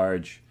a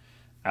large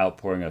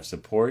outpouring of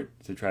support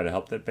to try to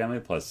help that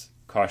family. Plus,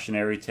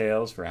 cautionary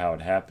tales for how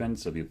it happened,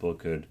 so people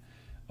could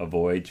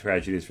avoid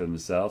tragedies for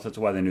themselves. That's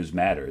why the news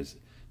matters.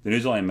 The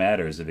news only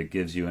matters if it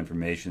gives you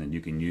information that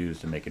you can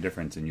use to make a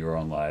difference in your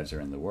own lives or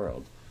in the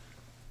world.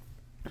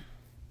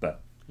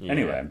 But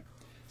anyway,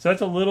 so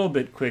that's a little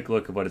bit quick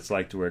look at what it's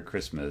like to work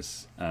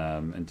Christmas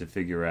and to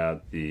figure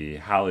out the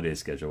holiday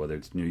schedule, whether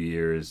it's New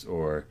Year's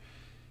or...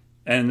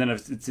 And then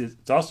it's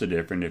also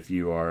different if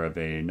you are of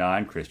a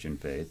non-Christian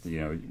faith,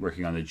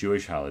 working on the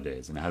Jewish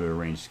holidays and how to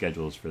arrange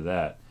schedules for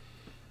that.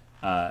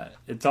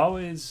 It's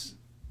always...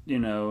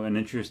 an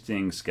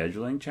interesting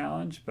scheduling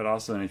challenge, but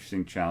also an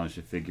interesting challenge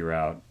to figure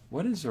out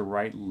what is the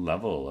right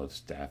level of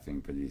staffing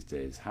for these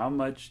days. How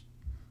much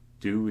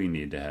do we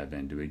need to have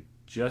in? Do we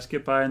just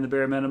get by on the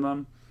bare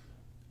minimum?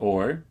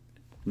 Or,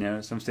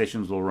 some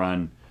stations will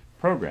run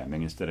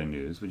programming instead of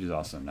news, which is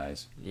also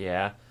nice.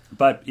 Yeah.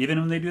 But even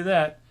when they do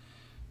that,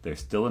 there's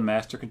still a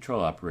master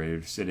control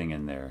operator sitting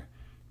in there,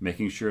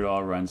 making sure it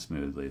all runs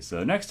smoothly.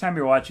 So next time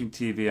you're watching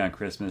TV on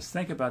Christmas,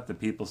 think about the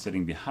people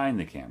sitting behind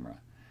the camera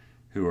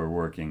who are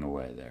working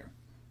away there.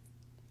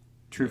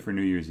 True for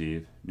New Year's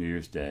Eve, New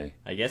Year's Day.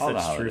 I guess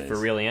that's true for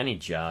really any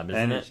job,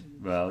 isn't it?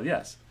 Well,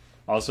 yes.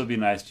 Also be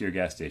nice to your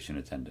gas station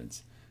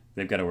attendants.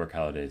 They've got to work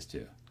holidays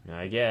too.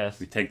 I guess.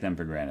 We take them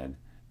for granted.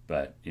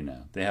 But,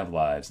 they have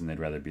lives and they'd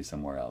rather be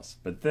somewhere else.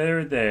 But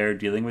they're there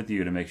dealing with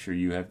you to make sure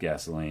you have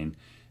gasoline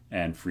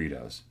and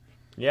Fritos.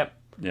 Yep.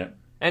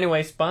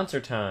 Anyway, sponsor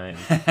time.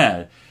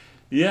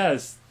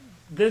 Yes,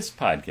 this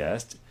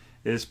podcast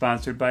is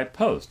sponsored by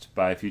Post,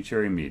 by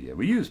Futuri Media.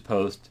 We use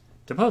Post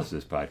to post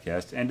this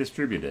podcast and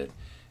distribute it.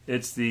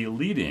 It's the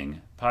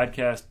leading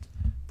podcast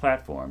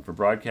platform for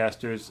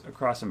broadcasters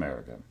across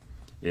America.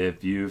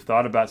 If you've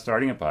thought about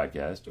starting a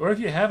podcast, or if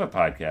you have a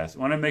podcast,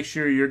 want to make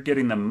sure you're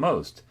getting the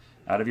most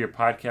out of your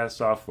podcast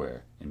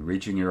software in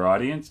reaching your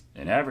audience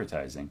and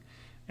advertising,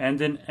 and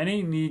in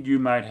any need you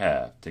might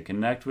have to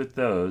connect with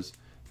those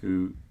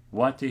who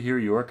want to hear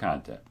your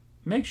content,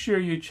 make sure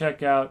you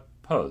check out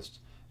Post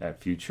at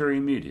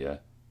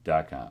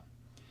futurimedia.com.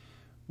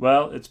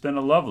 Well, it's been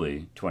a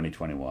lovely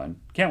 2021.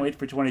 Can't wait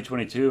for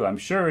 2022. I'm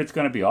sure it's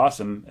going to be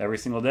awesome every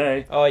single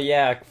day. Oh,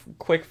 yeah.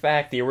 Quick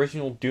fact, the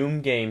original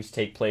Doom games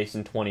take place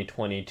in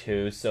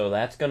 2022, so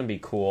that's going to be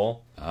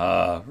cool.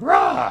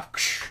 Rock!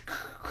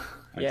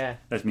 Yeah.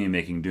 That's me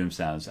making Doom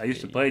sounds. I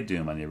used to play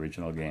Doom on the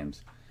original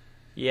games.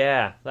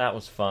 Yeah, that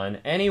was fun.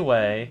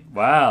 Anyway.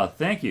 Wow,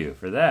 thank you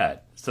for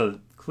that. So,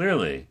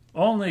 clearly,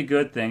 only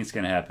good things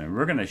can happen.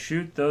 We're going to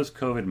shoot those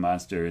COVID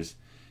monsters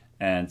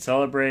and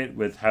celebrate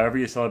with however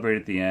you celebrate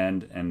at the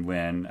end and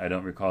win. I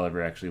don't recall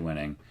ever actually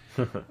winning,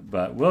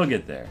 but we'll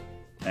get there.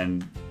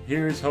 And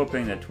here's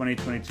hoping that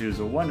 2022 is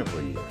a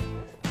wonderful year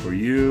for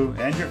you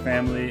and your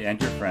family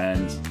and your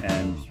friends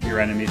and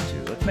your enemies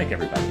too. Let's make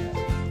everybody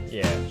happy.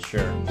 Yeah,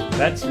 sure.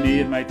 That's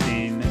me and my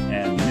team,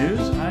 and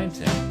news, I'm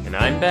Tim. And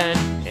I'm Ben,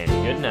 and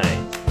good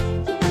night.